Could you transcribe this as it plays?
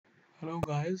Hello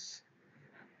guys,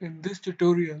 in this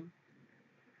tutorial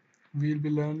we'll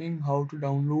be learning how to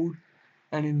download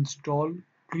and install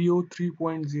Creo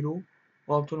 3.0,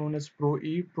 also known as Pro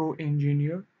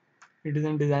Engineer. It is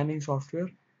a designing software.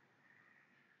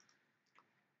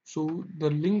 So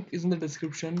the link is in the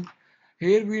description.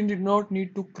 Here we did not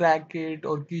need to crack it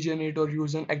or keygen it or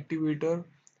use an activator.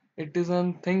 It is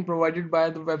a thing provided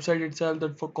by the website itself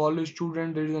that for college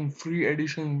student there is a free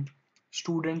edition,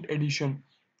 student edition.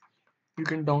 You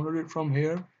can download it from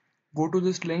here. Go to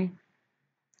this link.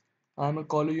 I'm a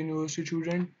college university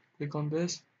student. Click on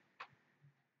this.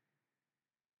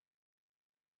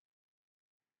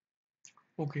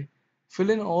 Okay. Fill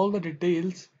in all the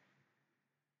details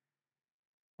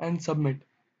and submit.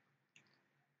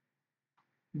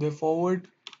 They forward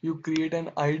you create an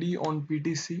ID on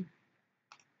PTC.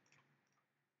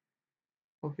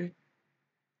 Okay.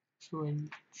 So I'll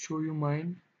show you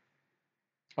mine.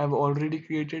 I've already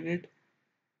created it.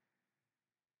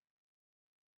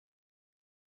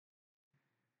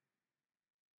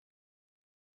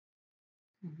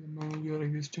 Okay, manage your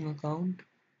existing account.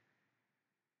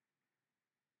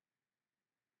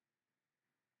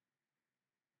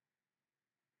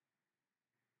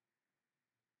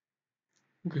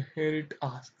 Okay, here it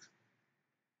asks.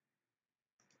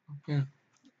 Okay.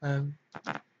 I've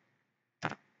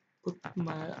put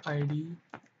my ID.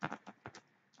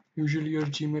 Usually your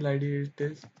Gmail ID it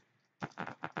is.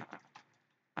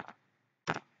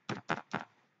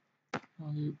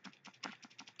 Now you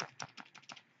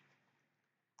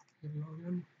log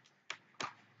in.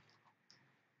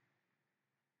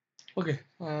 Okay,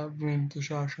 I've been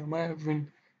Tushar Sharma. I've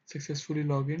been successfully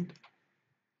logged in.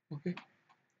 Okay,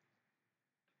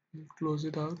 you close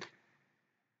it out.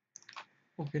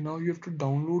 Okay, now you have to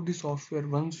download the software.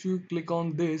 Once you click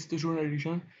on this, the student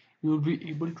edition, you will be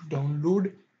able to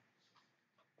download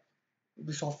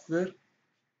the software.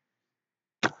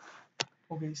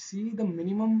 Okay, see the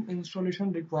minimum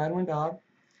installation requirement are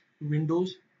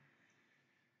Windows.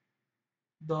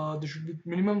 There should be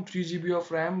minimum 3 GB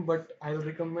of RAM, but I'll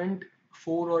recommend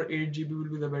 4 or 8 GB will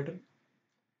be the better.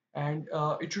 And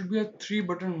it should be a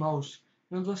 3-button mouse.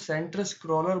 The center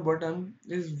scroller button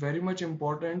is very much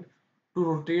important to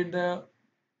rotate the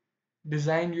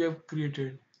design you have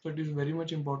created. So it is very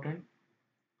much important.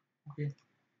 Okay.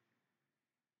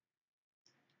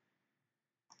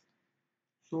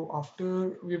 So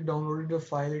after we've downloaded the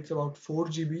file, it's about 4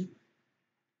 GB.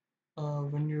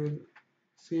 When you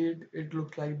see it, it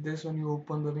looks like this when you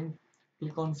open the link.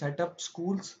 Click on Setup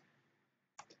Schools.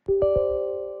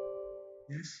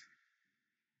 Yes.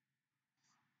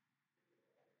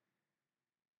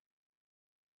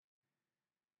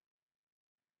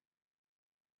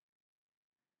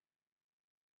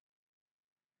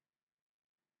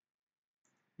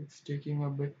 It's taking a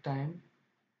bit time.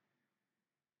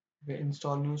 We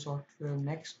install new software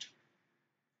next.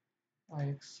 I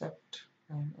accept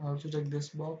and I also check this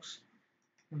box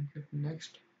and click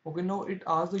next. Okay, now it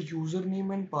asks the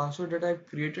username and password that I've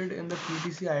created in the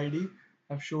PTC ID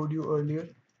I've showed you earlier.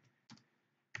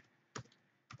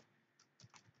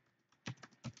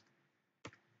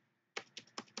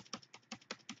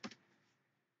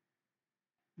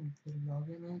 Okay, log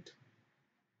in it.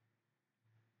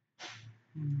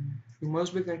 You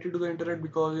must be connected to the internet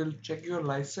because you'll check your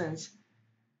license.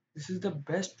 This is the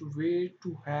best way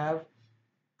to have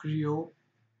Creo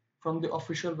from the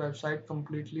official website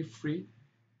completely free.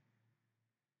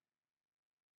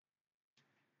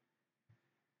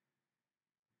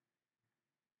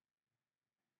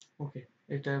 Okay,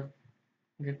 it have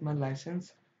get my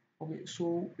license. Okay,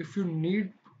 so if you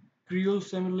need Creo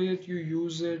simulate, you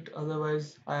use it.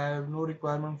 Otherwise, I have no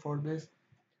requirement for this.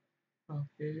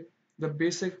 Okay, the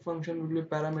basic function will be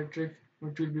parametric,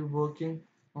 which will be working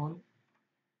on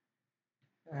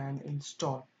and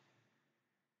install.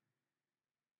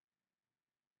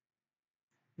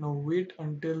 Now wait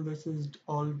until this is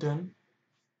all done.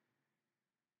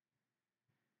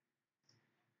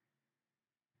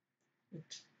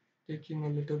 It's taking a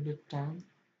little bit time.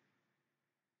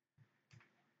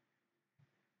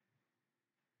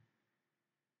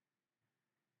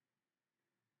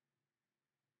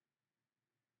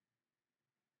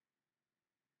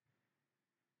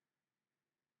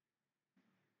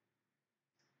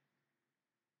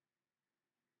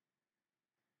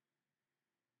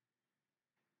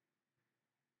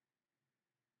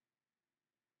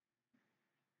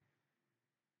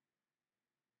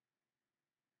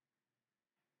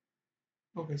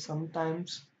 Okay,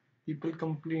 sometimes people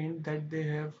complain that they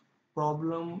have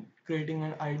problem creating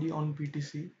an ID on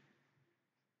PTC.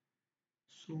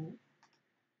 So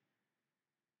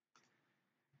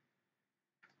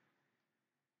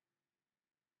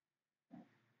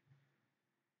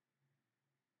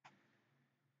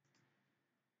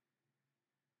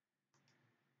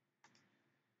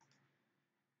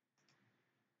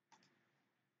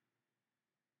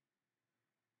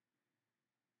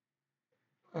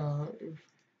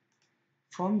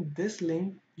From this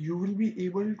link, you will be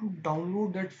able to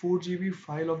download that 4 GB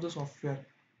file of the software.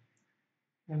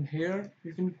 And here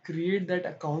you can create that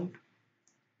account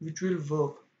which will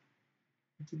work.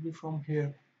 It will be from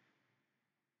here.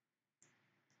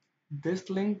 This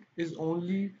link is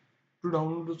only to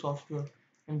download the software,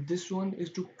 and this one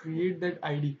is to create that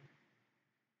ID.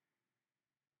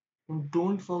 And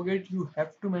don't forget, you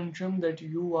have to mention that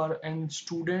you are a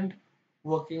student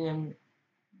working in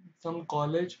some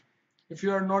college. If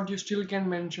you are not, you still can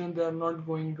mention, they are not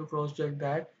going to cross check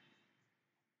that.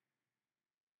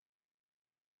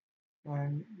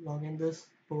 And log in this,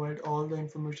 provide all the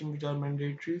information which are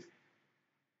mandatory,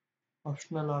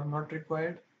 optional are not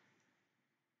required,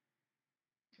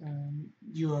 and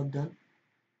you are done.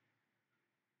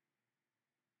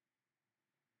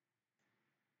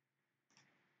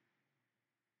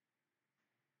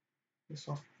 The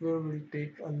software will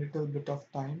take a little bit of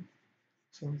time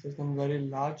since it's a very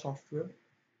large software.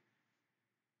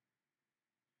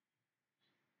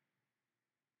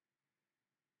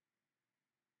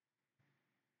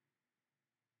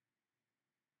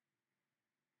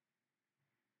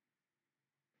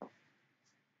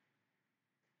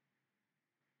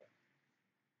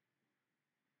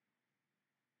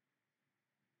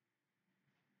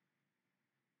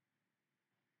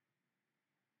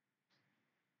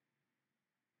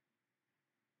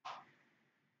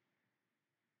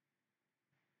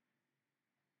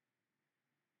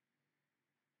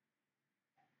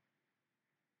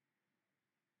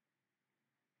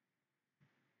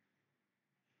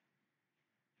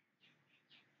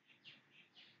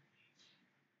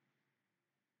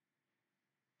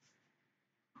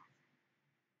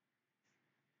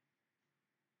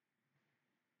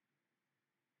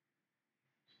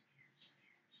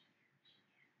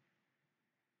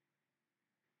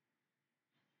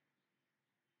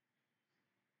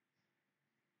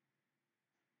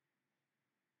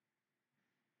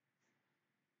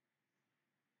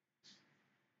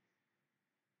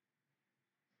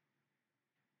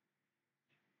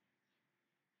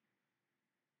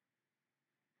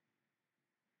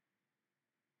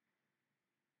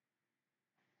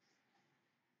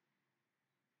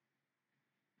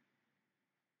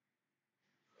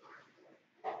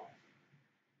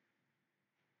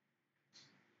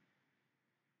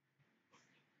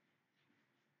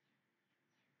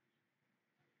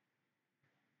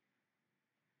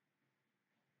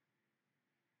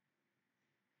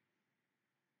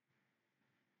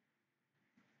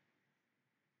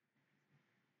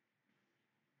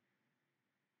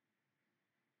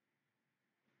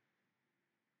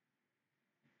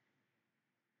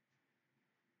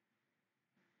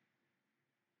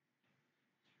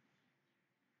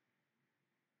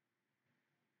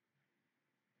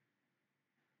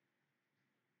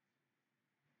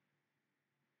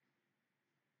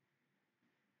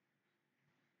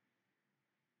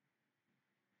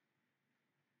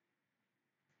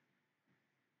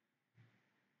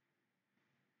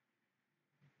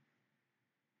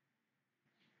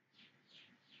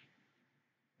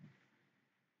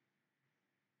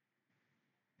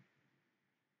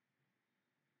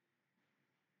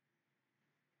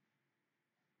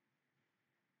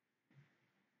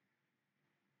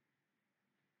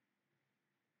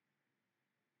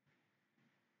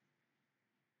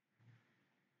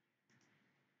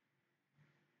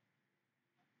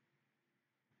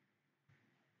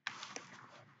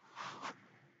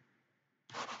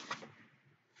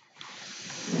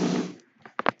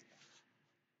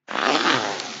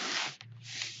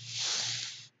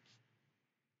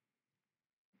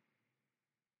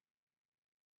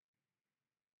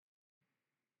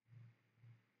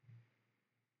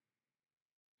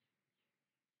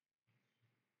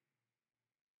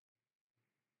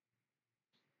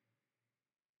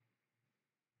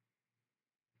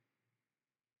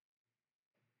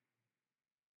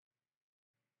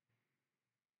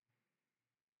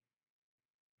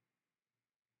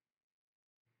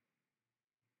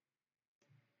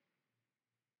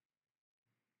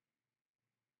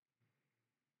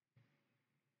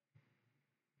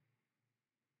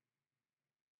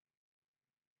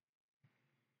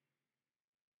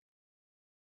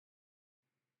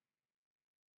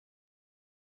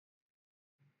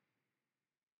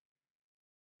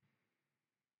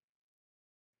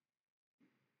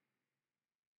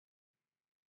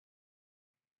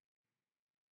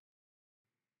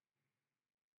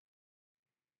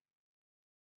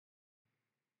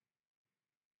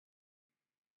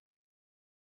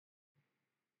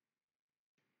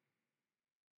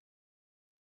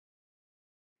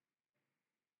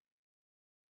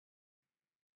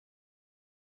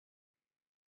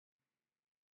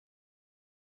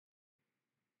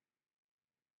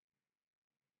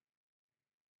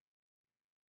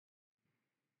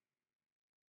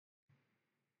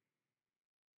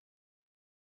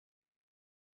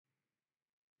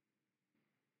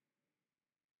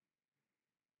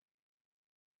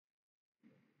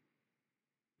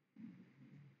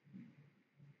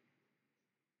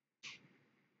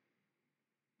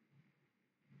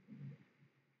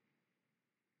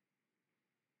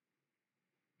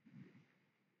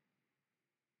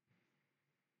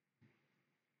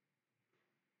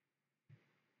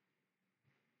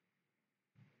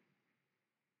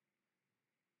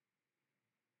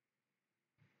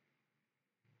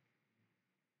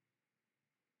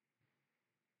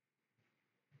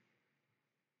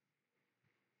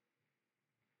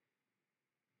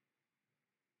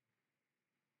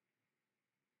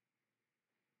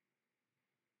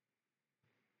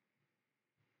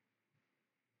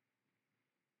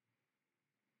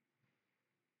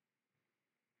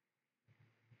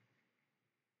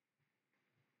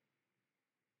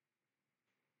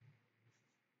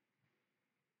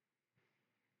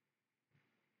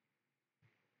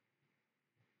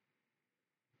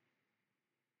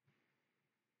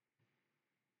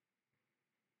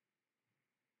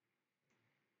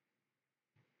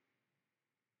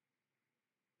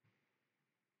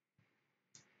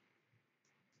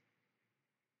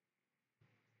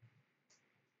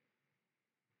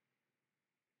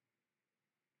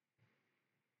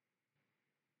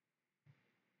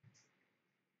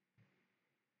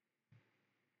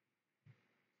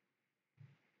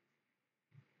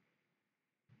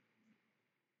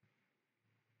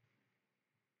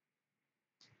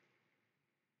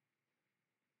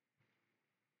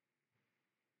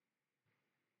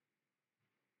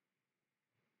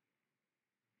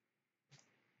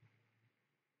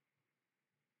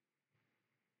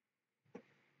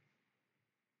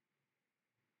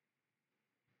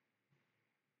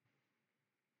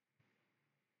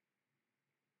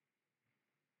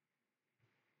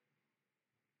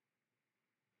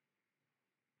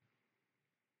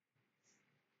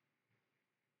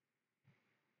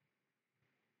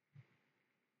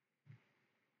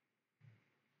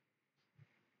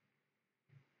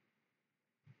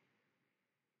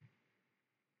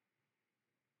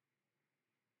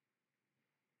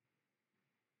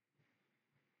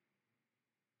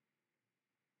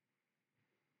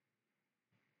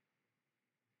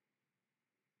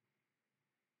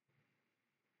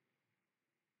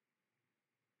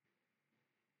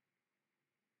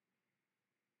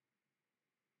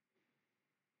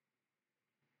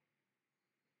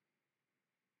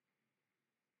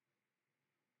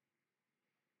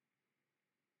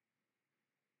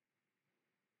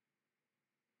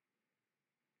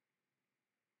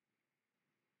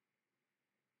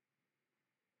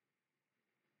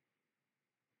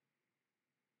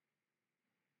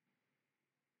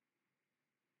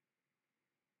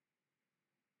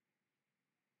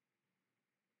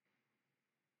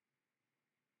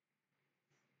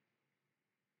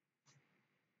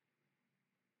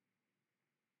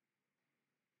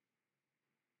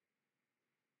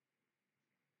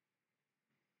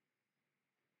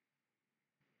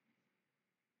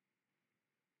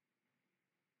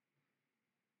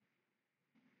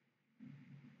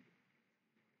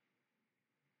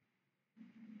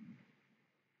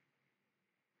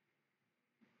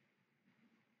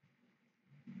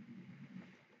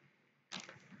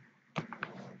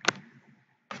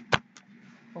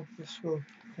 Okay, so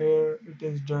here it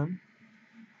is done.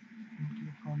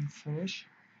 Click on finish.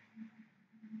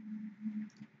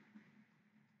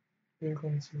 You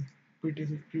can see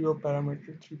PTC Creo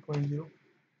parameter 3.0.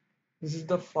 This is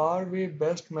the far way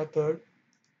best method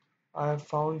I have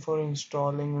found for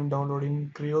installing and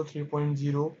downloading Creo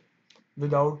 3.0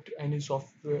 without any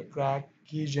software crack,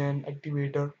 keygen,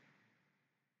 activator.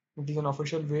 It is an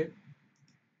official way.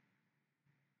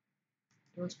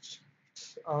 Just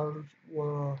I'll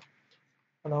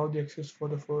allow the access for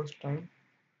the first time.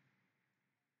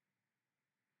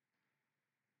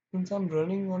 Since I'm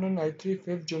running on an i3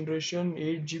 5th generation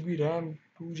 8 GB RAM,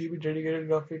 2 GB dedicated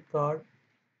graphic card,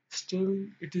 still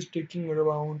it is taking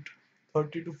around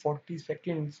 30 to 40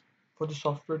 seconds for the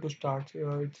software to start.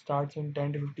 It starts in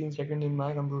 10 to 15 seconds in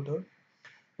my computer,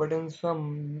 but in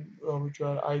some which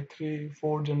are i3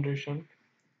 4th generation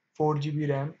 4 GB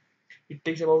RAM, it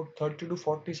takes about 30 to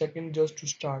 40 seconds just to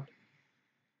start.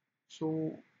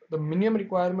 So the minimum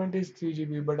requirement is 3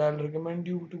 GB, but I'll recommend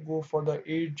you to go for the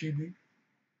 8 GB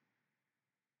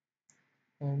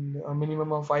and a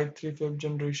minimum of i3 5th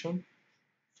generation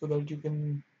so that you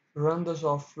can run the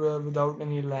software without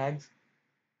any lags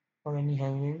or any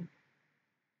hanging.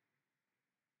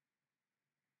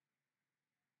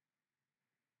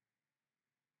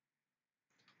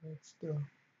 That's the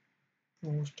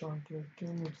most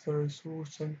targeting. It's the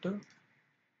resource center.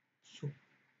 So,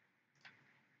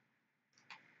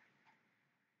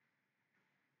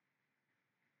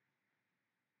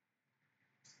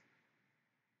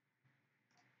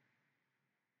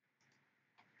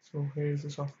 so here is the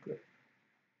software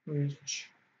which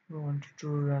I wanted to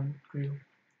run Creo.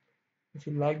 If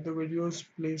you like the videos,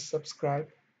 please subscribe.